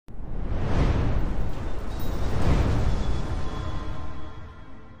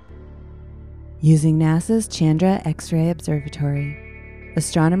Using NASA's Chandra X-ray Observatory,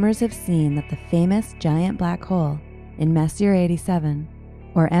 astronomers have seen that the famous giant black hole in Messier 87,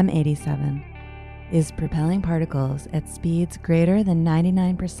 or M87, is propelling particles at speeds greater than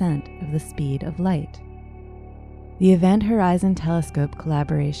 99% of the speed of light. The Event Horizon Telescope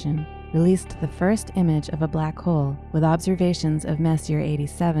collaboration released the first image of a black hole with observations of Messier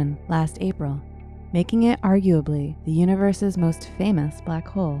 87 last April, making it arguably the universe's most famous black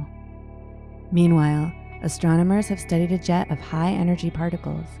hole. Meanwhile, astronomers have studied a jet of high-energy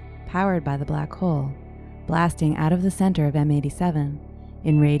particles powered by the black hole, blasting out of the center of M87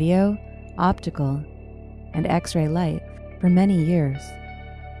 in radio, optical, and X-ray light for many years.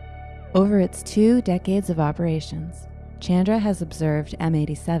 Over its 2 decades of operations, Chandra has observed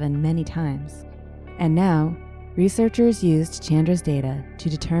M87 many times, and now researchers used Chandra's data to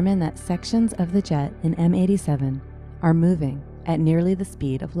determine that sections of the jet in M87 are moving at nearly the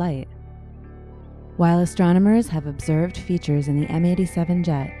speed of light. While astronomers have observed features in the M87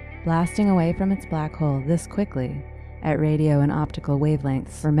 jet blasting away from its black hole this quickly at radio and optical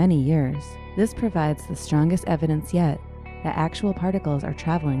wavelengths for many years, this provides the strongest evidence yet that actual particles are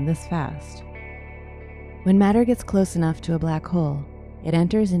traveling this fast. When matter gets close enough to a black hole, it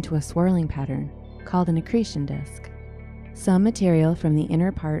enters into a swirling pattern called an accretion disk. Some material from the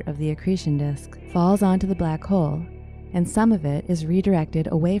inner part of the accretion disk falls onto the black hole, and some of it is redirected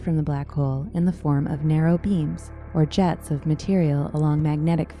away from the black hole in the form of narrow beams or jets of material along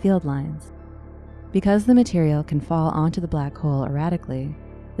magnetic field lines. Because the material can fall onto the black hole erratically,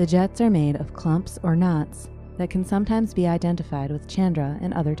 the jets are made of clumps or knots that can sometimes be identified with Chandra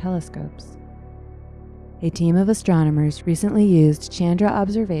and other telescopes. A team of astronomers recently used Chandra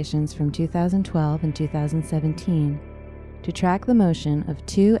observations from 2012 and 2017 to track the motion of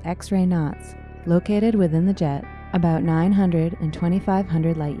 2 X-ray knots located within the jet about 900 and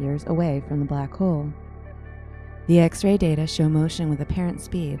 2500 light-years away from the black hole. The X-ray data show motion with apparent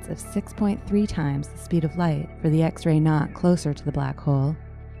speeds of 6.3 times the speed of light for the X-ray knot closer to the black hole,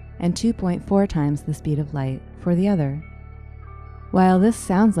 and 2.4 times the speed of light for the other. While this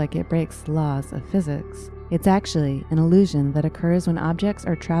sounds like it breaks the laws of physics, it's actually an illusion that occurs when objects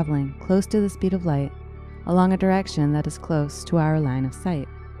are traveling close to the speed of light along a direction that is close to our line of sight.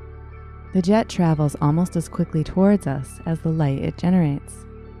 The jet travels almost as quickly towards us as the light it generates,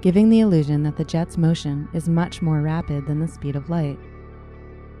 giving the illusion that the jet's motion is much more rapid than the speed of light.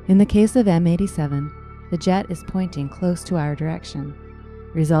 In the case of M87, the jet is pointing close to our direction,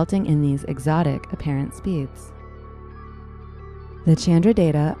 resulting in these exotic apparent speeds. The Chandra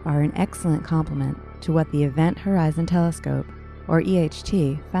data are an excellent complement to what the Event Horizon Telescope, or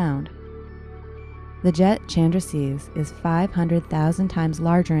EHT, found. The jet Chandra sees is 500,000 times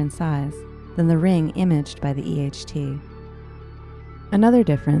larger in size than the ring imaged by the EHT. Another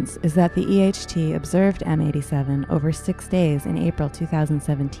difference is that the EHT observed M87 over 6 days in April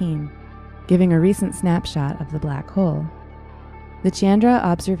 2017, giving a recent snapshot of the black hole. The Chandra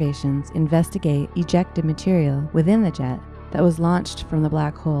observations investigate ejected material within the jet that was launched from the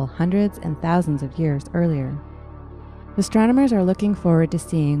black hole hundreds and thousands of years earlier. Astronomers are looking forward to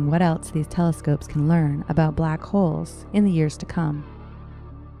seeing what else these telescopes can learn about black holes in the years to come.